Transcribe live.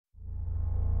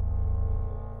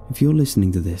if you're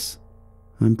listening to this,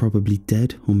 I'm probably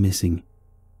dead or missing.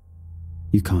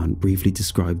 You can't briefly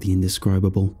describe the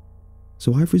indescribable,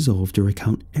 so I've resolved to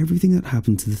recount everything that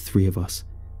happened to the three of us,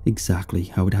 exactly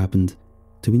how it happened,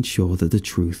 to ensure that the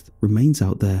truth remains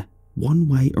out there one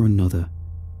way or another,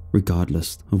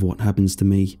 regardless of what happens to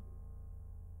me.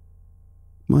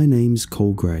 My name's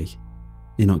Cole Gray.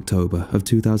 In October of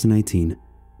 2018,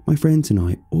 my friends and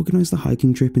I organised a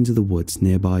hiking trip into the woods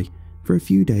nearby for a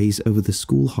few days over the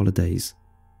school holidays,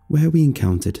 where we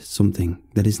encountered something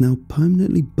that is now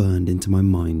permanently burned into my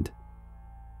mind.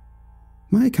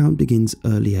 My account begins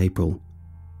early April,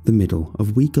 the middle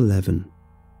of week 11.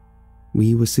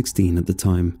 We were 16 at the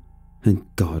time, and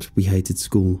God, we hated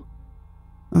school.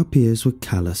 Our peers were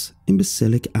callous,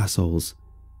 imbecilic assholes.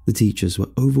 The teachers were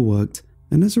overworked,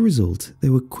 and as a result, they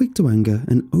were quick to anger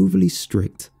and overly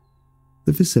strict.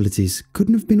 The facilities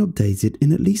couldn't have been updated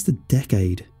in at least a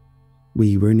decade.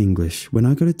 We were in English when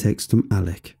I got a text from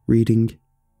Alec reading,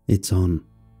 "It's on."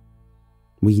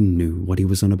 We knew what he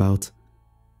was on about.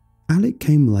 Alec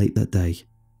came late that day,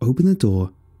 opened the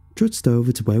door, trudged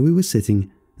over to where we were sitting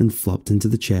and flopped into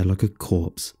the chair like a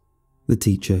corpse, the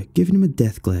teacher giving him a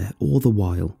death glare all the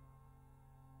while.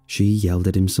 She yelled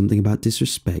at him something about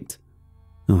disrespect.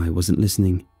 I wasn't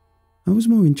listening. I was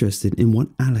more interested in what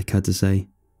Alec had to say.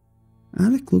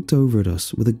 Alec looked over at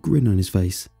us with a grin on his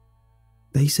face.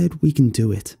 "They said we can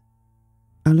do it."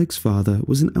 Alec's father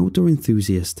was an outdoor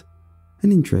enthusiast, an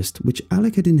interest which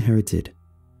Alec had inherited.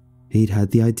 He'd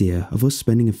had the idea of us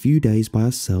spending a few days by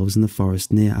ourselves in the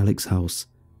forest near Alec's house.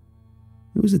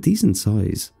 It was a decent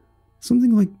size,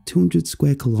 something like 200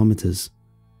 square kilometers.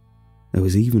 There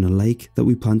was even a lake that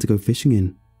we planned to go fishing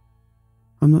in.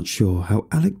 I'm not sure how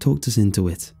Alec talked us into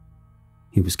it.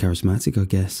 He was charismatic, I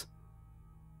guess.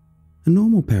 A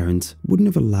normal parent wouldn't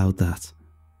have allowed that,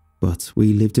 but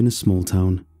we lived in a small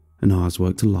town, and ours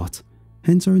worked a lot,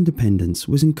 hence our independence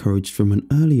was encouraged from an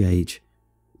early age,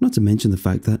 not to mention the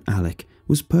fact that Alec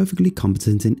was perfectly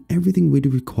competent in everything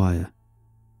we'd require.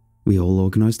 We all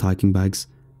organised hiking bags.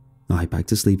 I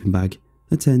packed a sleeping bag,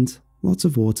 a tent, lots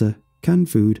of water,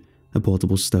 canned food, a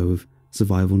portable stove,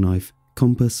 survival knife,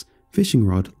 compass, fishing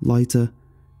rod, lighter.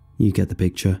 You get the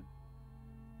picture.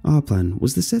 Our plan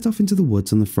was to set off into the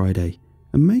woods on the Friday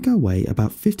and make our way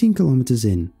about 15 kilometers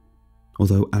in,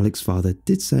 although Alec's father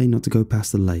did say not to go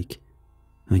past the lake.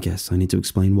 I guess I need to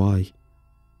explain why.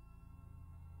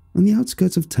 On the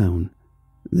outskirts of town,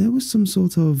 there was some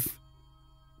sort of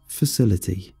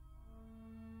facility.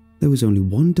 There was only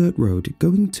one dirt road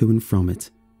going to and from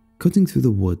it, cutting through the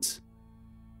woods.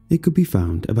 It could be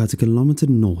found about a kilometer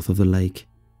north of the lake.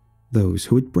 Those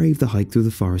who had braved the hike through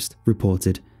the forest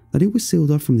reported that it was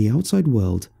sealed off from the outside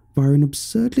world via an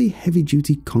absurdly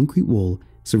heavy-duty concrete wall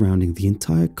surrounding the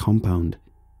entire compound.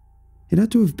 It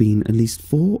had to have been at least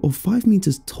 4 or 5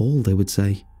 meters tall, they would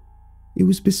say. It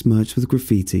was besmirched with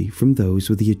graffiti from those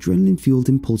with the adrenaline-fueled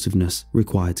impulsiveness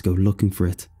required to go looking for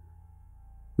it.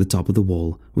 The top of the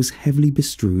wall was heavily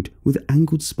bestrewed with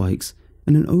angled spikes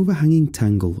and an overhanging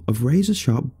tangle of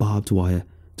razor-sharp barbed wire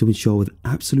to ensure with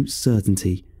absolute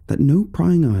certainty that no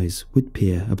prying eyes would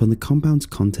peer upon the compound's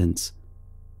contents.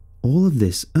 All of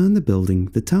this earned the building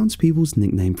the townspeople's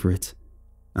nickname for it.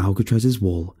 Alcatraz's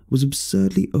wall was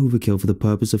absurdly overkill for the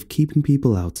purpose of keeping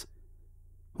people out.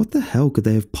 What the hell could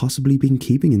they have possibly been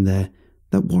keeping in there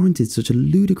that warranted such a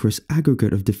ludicrous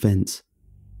aggregate of defense?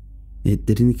 It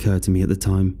didn't occur to me at the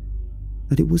time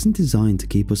that it wasn't designed to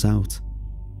keep us out.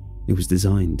 It was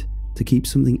designed to keep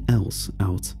something else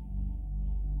out.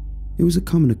 It was a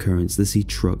common occurrence to see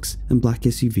trucks and black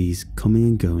SUVs coming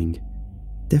and going,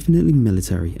 definitely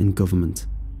military and government.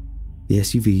 The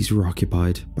SUVs were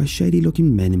occupied by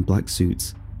shady-looking men in black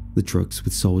suits, the trucks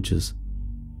with soldiers.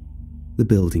 The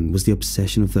building was the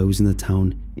obsession of those in the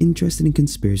town interested in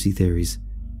conspiracy theories.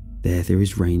 Their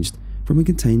theories ranged from a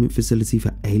containment facility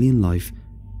for alien life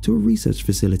to a research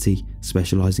facility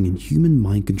specializing in human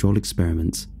mind control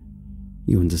experiments.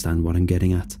 You understand what I'm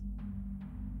getting at.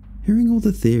 Hearing all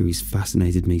the theories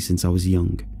fascinated me since I was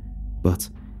young, but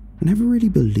I never really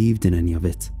believed in any of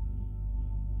it.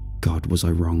 God, was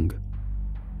I wrong.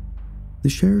 The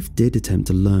sheriff did attempt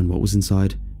to learn what was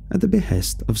inside at the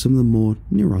behest of some of the more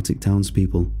neurotic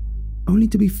townspeople, only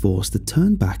to be forced to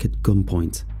turn back at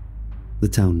gunpoint. The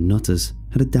town nutters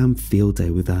had a damn field day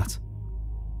with that.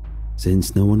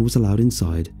 Since no one was allowed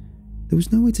inside, there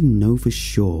was no way to know for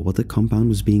sure what the compound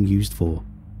was being used for.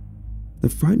 The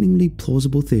frighteningly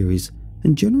plausible theories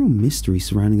and general mystery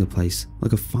surrounding the place,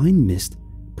 like a fine mist,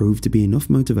 proved to be enough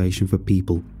motivation for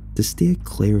people to steer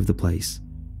clear of the place,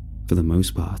 for the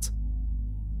most part.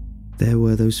 There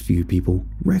were those few people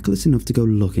reckless enough to go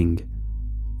looking.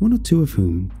 one or two of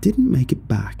whom didn't make it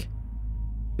back.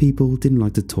 People didn't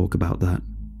like to talk about that.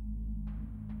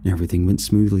 Everything went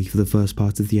smoothly for the first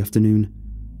part of the afternoon.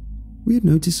 We had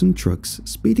noticed some trucks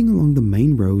speeding along the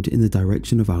main road in the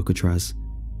direction of Alcatraz.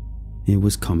 It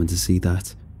was common to see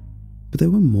that, but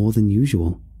there were more than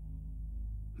usual.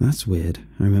 That's weird,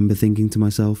 I remember thinking to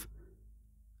myself.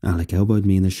 Alec elbowed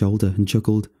me in the shoulder and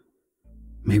chuckled.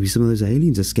 Maybe some of those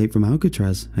aliens escaped from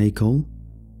Alcatraz, eh, Cole?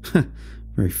 Ha,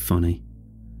 very funny.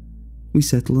 We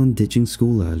settled on ditching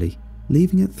school early,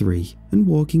 leaving at 3 and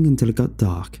walking until it got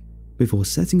dark, before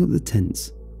setting up the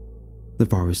tents. The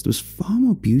forest was far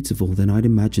more beautiful than I'd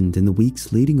imagined in the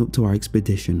weeks leading up to our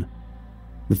expedition.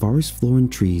 The forest floor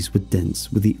and trees were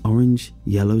dense with the orange,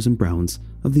 yellows and browns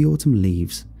of the autumn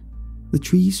leaves. The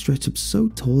trees stretched up so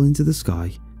tall into the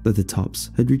sky that the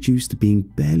tops had reduced to being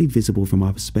barely visible from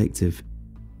our perspective.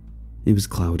 It was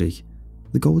cloudy,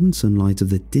 the golden sunlight of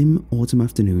the dim autumn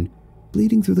afternoon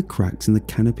bleeding through the cracks in the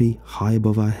canopy high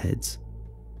above our heads.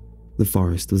 The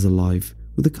forest was alive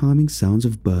with the calming sounds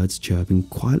of birds chirping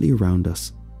quietly around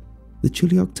us, the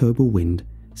chilly October wind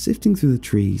sifting through the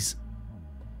trees.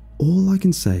 All I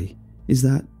can say is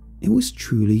that it was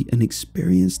truly an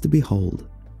experience to behold.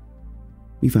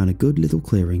 We found a good little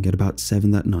clearing at about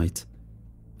 7 that night.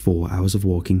 4 hours of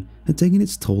walking had taken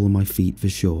its toll on my feet for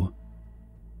sure.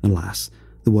 Alas,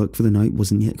 the work for the night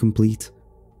wasn't yet complete.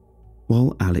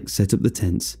 While Alex set up the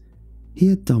tents, he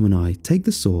had Dom and I take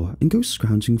the saw and go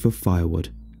scrounging for firewood.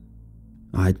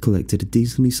 I had collected a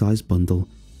decently sized bundle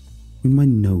when my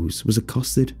nose was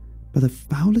accosted by the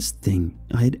foulest thing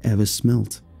I had ever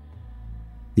smelt.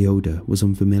 The odour was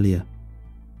unfamiliar,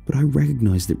 but I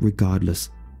recognised it regardless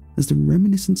as the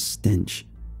reminiscent stench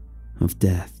of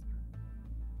death.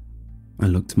 I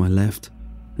looked to my left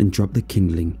and dropped the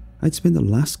kindling I'd spent the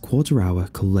last quarter hour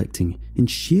collecting in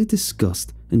sheer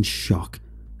disgust and shock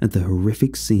at the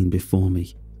horrific scene before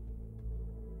me.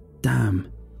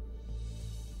 Damn.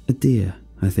 A deer,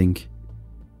 I think.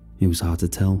 It was hard to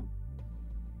tell.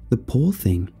 The poor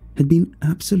thing had been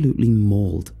absolutely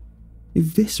mauled,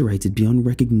 eviscerated beyond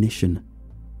recognition.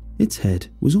 Its head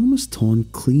was almost torn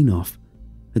clean off,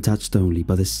 attached only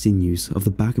by the sinews of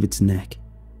the back of its neck.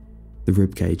 The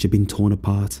ribcage had been torn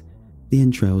apart, the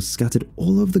entrails scattered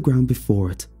all over the ground before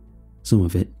it, some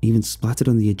of it even splattered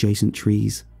on the adjacent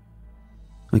trees.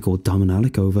 I called Dom and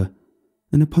Alec over,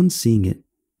 and upon seeing it,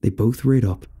 they both reared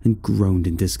up and groaned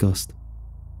in disgust.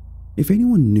 If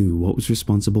anyone knew what was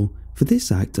responsible for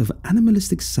this act of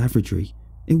animalistic savagery,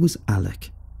 it was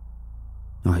Alec.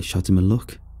 I shot him a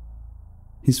look.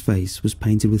 His face was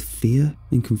painted with fear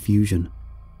and confusion,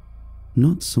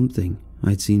 not something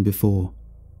I had seen before.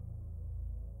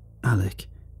 Alec,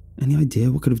 any idea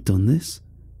what could have done this?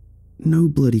 No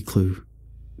bloody clue.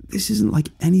 This isn't like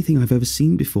anything I've ever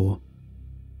seen before.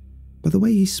 By the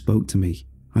way he spoke to me,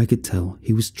 I could tell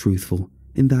he was truthful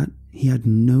in that he had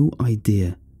no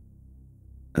idea.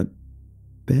 A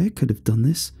bear could have done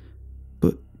this,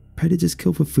 but predators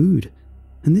kill for food,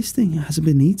 and this thing hasn't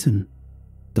been eaten,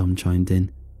 Dom chimed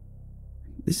in.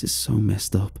 This is so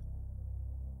messed up.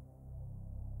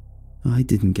 I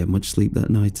didn't get much sleep that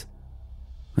night.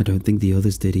 I don't think the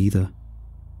others did either.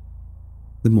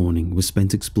 The morning was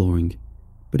spent exploring,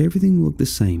 but everything looked the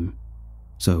same,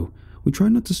 so we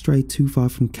tried not to stray too far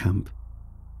from camp.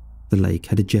 The lake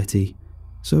had a jetty,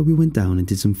 so we went down and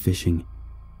did some fishing.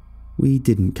 We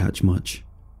didn't catch much.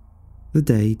 The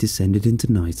day descended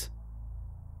into night.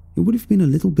 It would have been a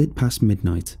little bit past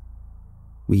midnight.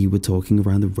 We were talking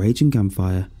around the raging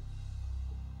campfire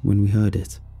when we heard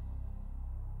it.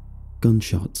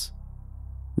 Gunshots.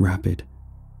 Rapid.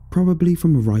 Probably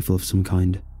from a rifle of some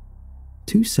kind.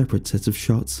 2 separate sets of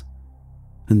shots.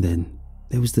 And then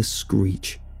there was the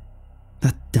screech.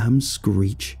 That damn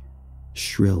screech.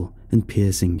 Shrill and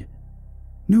piercing.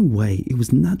 No way it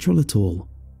was natural at all.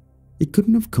 It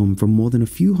couldn't have come from more than a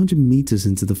few hundred meters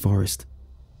into the forest.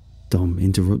 Dom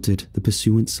interrupted the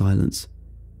pursuant silence.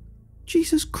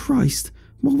 Jesus Christ,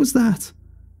 what was that?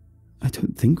 I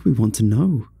don't think we want to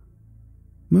know.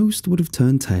 Most would have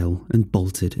turned tail and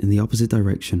bolted in the opposite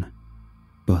direction.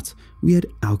 But we had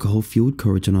alcohol-fueled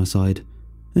courage on our side,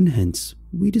 and hence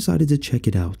we decided to check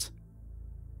it out.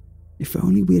 If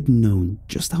only we had known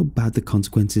just how bad the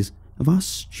consequences of our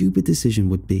stupid decision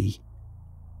would be.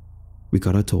 We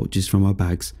got our torches from our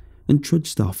bags and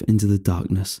trudged off into the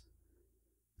darkness.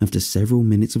 After several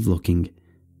minutes of looking,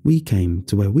 we came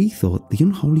to where we thought the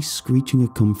unholy screeching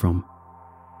had come from.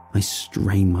 I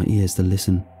strained my ears to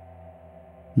listen.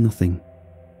 Nothing.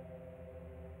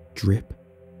 Drip.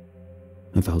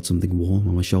 I felt something warm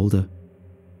on my shoulder.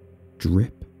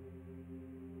 Drip.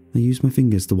 I used my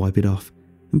fingers to wipe it off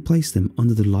and placed them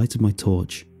under the light of my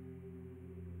torch.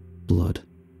 blood,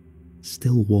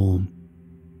 still warm.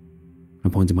 I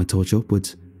pointed my torch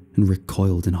upwards and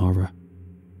recoiled in horror,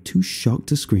 too shocked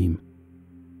to scream.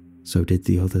 So did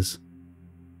the others.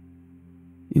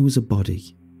 It was a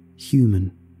body,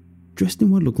 human, dressed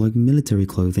in what looked like military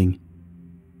clothing.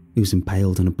 It was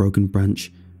impaled on a broken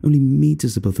branch only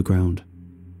meters above the ground,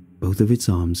 both of its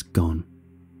arms gone.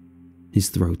 His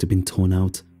throat had been torn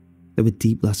out. There were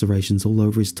deep lacerations all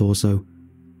over his torso.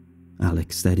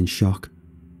 Alec stared in shock,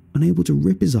 unable to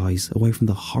rip his eyes away from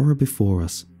the horror before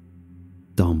us.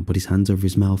 Dom put his hands over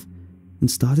his mouth and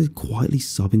started quietly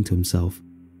sobbing to himself.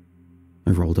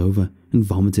 I rolled over and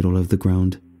vomited all over the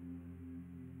ground.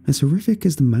 As horrific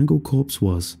as the mangled corpse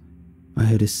was, I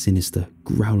heard a sinister,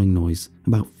 growling noise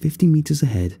about 50 meters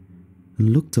ahead and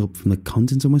looked up from the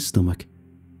contents of my stomach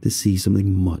to see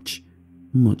something much,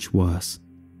 much worse.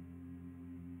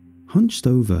 Hunched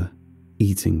over,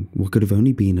 eating what could have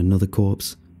only been another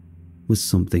corpse, was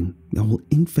something that will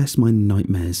infest my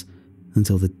nightmares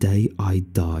until the day I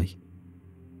die.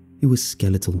 It was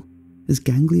skeletal, as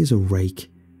gangly as a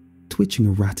rake, twitching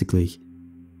erratically.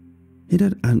 It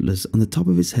had antlers on the top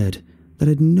of its head that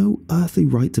had no earthly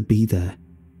right to be there,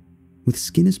 with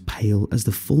skin as pale as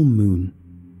the full moon.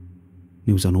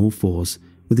 It was on all fours,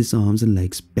 with its arms and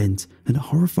legs bent at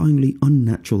horrifyingly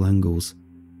unnatural angles.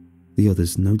 The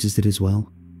others noticed it as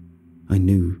well. I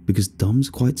knew because Dom's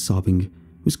quiet sobbing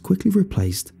was quickly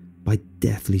replaced by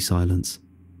deathly silence.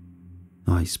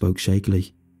 I spoke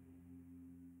shakily.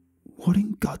 "What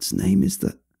in God's name is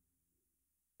that?"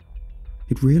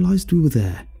 It realized we were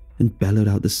there and bellowed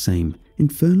out the same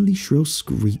infernally shrill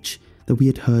screech that we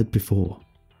had heard before.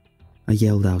 I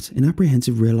yelled out in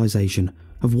apprehensive realization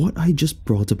of what I had just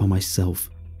brought upon myself.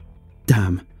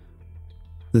 Damn!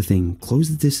 The thing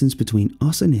closed the distance between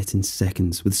us and it in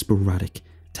seconds with sporadic,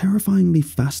 terrifyingly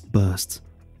fast bursts,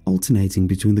 alternating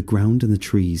between the ground and the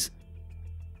trees.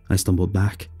 I stumbled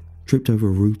back, tripped over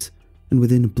a root, and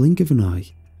within a blink of an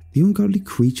eye, the ungodly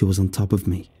creature was on top of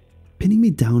me, pinning me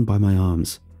down by my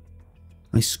arms.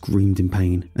 I screamed in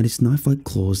pain at its knife-like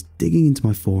claws digging into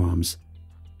my forearms.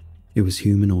 It was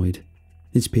humanoid.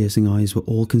 Its piercing eyes were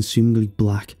all-consumingly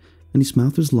black, and its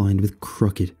mouth was lined with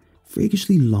crooked,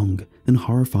 freakishly long and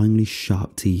horrifyingly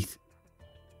sharp teeth.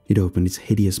 It opened its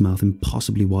hideous mouth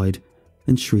impossibly wide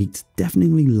and shrieked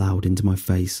deafeningly loud into my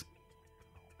face.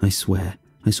 I swear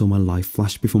I saw my life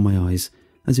flash before my eyes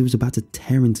as it was about to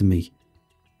tear into me,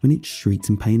 when it shrieked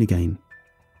in pain again.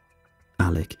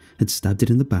 Alec had stabbed it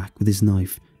in the back with his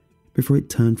knife before it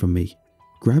turned from me,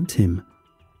 grabbed him,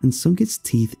 and sunk its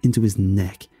teeth into his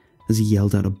neck as he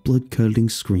yelled out a blood-curdling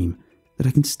scream that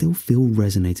I can still feel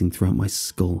resonating throughout my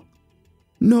skull.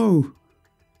 "No!"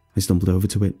 I stumbled over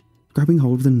to it, grabbing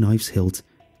hold of the knife's hilt,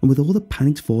 and with all the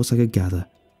panicked force I could gather,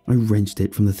 I wrenched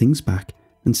it from the thing's back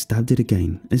and stabbed it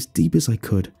again as deep as I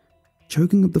could,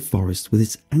 choking up the forest with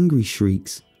its angry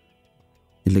shrieks.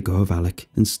 It let go of Alec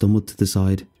and stumbled to the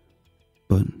side,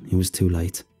 but it was too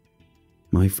late.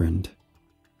 My friend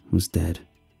was dead.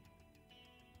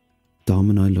 Dom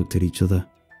and I looked at each other.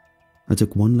 I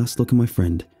took one last look at my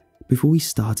friend before we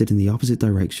started in the opposite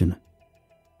direction.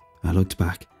 I looked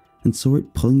back and saw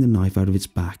it pulling the knife out of its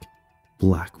back,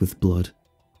 black with blood.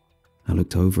 I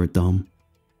looked over at Dom.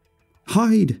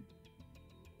 "Hide!"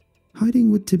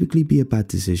 Hiding would typically be a bad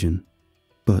decision,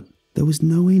 but there was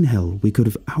no way in hell we could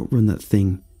have outrun that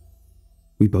thing.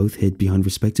 We both hid behind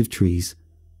respective trees.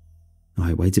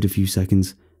 I waited a few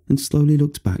seconds and slowly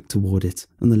looked back toward it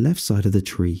on the left side of the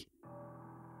tree.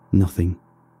 Nothing.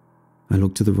 I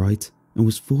looked to the right and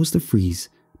was forced to freeze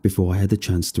before I had the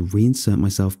chance to reinsert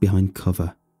myself behind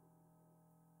cover.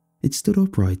 It stood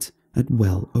upright at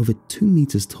well over 2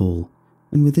 meters tall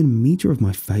and within a meter of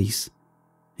my face.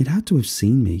 It had to have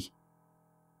seen me.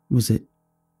 Was it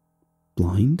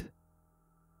blind?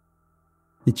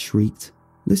 It shrieked,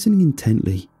 listening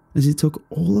intently as it took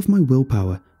all of my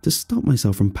willpower to stop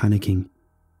myself from panicking.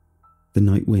 The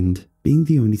night wind being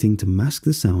the only thing to mask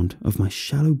the sound of my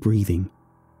shallow breathing.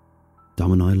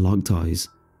 Dom and I locked eyes,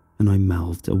 and I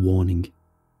mouthed a warning.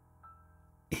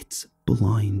 "It's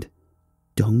blind.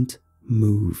 Don't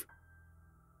move."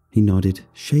 He nodded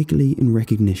shakily in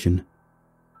recognition.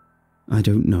 I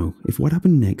don't know if what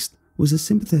happened next was a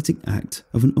sympathetic act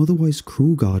of an otherwise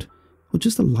cruel god or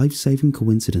just a life-saving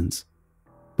coincidence,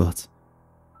 but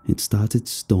it started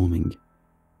storming.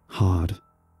 Hard.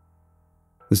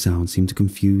 The sound seemed to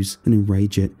confuse and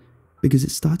enrage it because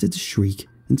it started to shriek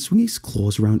and swing its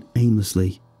claws around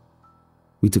aimlessly.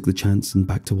 We took the chance and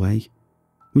backed away,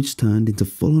 which turned into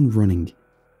full-on running.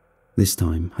 This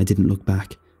time I didn't look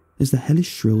back as the hellish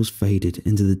shrills faded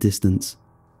into the distance.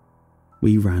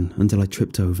 We ran until I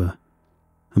tripped over.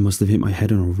 I must have hit my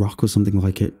head on a rock or something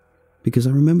like it, because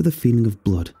I remember the feeling of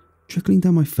blood trickling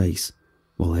down my face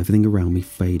while everything around me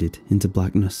faded into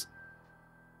blackness.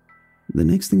 The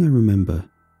next thing I remember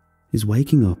is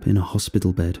waking up in a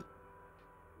hospital bed.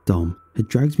 Dom had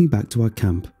dragged me back to our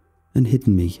camp and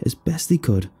hidden me as best he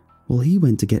could while he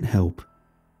went to get help.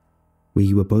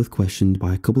 We were both questioned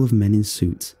by a couple of men in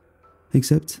suits,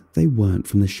 except they weren't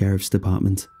from the sheriff's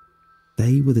department.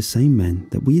 They were the same men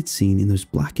that we had seen in those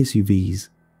black SUVs.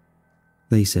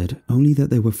 They said only that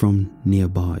they were from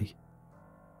nearby.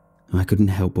 I couldn't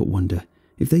help but wonder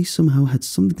if they somehow had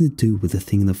something to do with the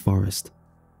thing in the forest.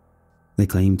 They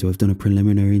claimed to have done a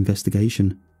preliminary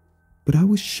investigation, but I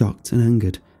was shocked and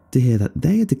angered to hear that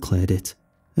they had declared it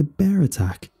a bear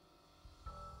attack.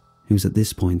 It was at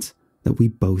this point that we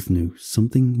both knew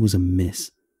something was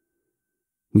amiss.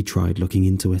 We tried looking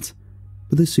into it,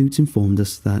 but the suits informed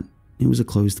us that it was a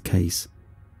closed case,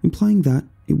 implying that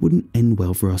it wouldn't end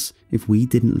well for us if we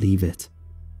didn't leave it.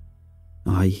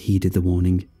 I heeded the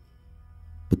warning,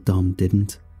 but Dom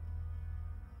didn't.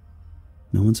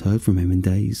 No one's heard from him in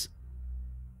days.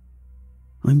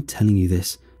 I'm telling you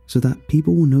this so that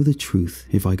people will know the truth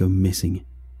if I go missing.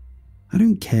 I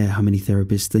don't care how many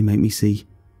therapists they make me see,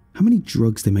 how many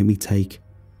drugs they make me take.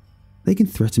 They can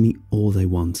threaten me all they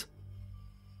want.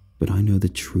 But I know the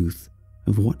truth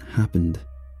of what happened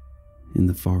in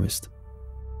the forest.